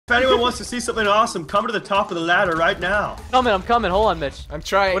If anyone wants to see something awesome, come to the top of the ladder right now. I'm coming. Hold on, Mitch. I'm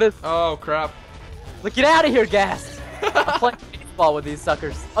trying. What is? Oh crap! Look, get out of here, Gas. I'm playing baseball with these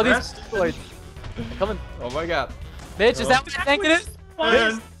suckers. Oh, these Rest. droids. Coming. Oh my god! Mitch, is that what you think it is?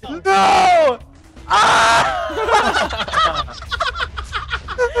 Man. No! Ah!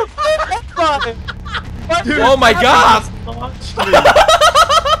 Dude, Oh my god! launched me.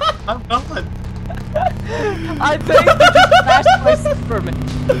 I'm gone. I think they just crashed my server, Mitch.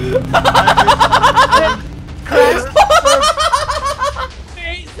 Crashed my server.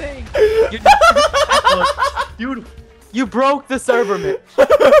 Amazing! Beautiful. You broke the server, Mitch.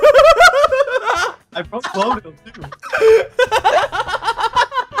 I broke Lodo too.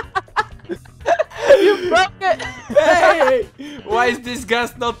 You broke it! Hey! Why is this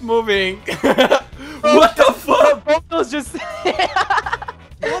gas not moving? What the fuck? Both those just.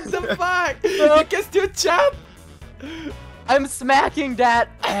 What the fuck? You can still chat? I'm smacking that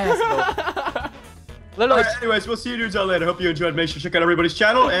asshole. Literally. Alright, anyways, we'll see you dudes all later. Hope you enjoyed. Make sure to check out everybody's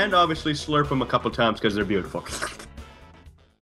channel and obviously slurp them a couple times because they're beautiful.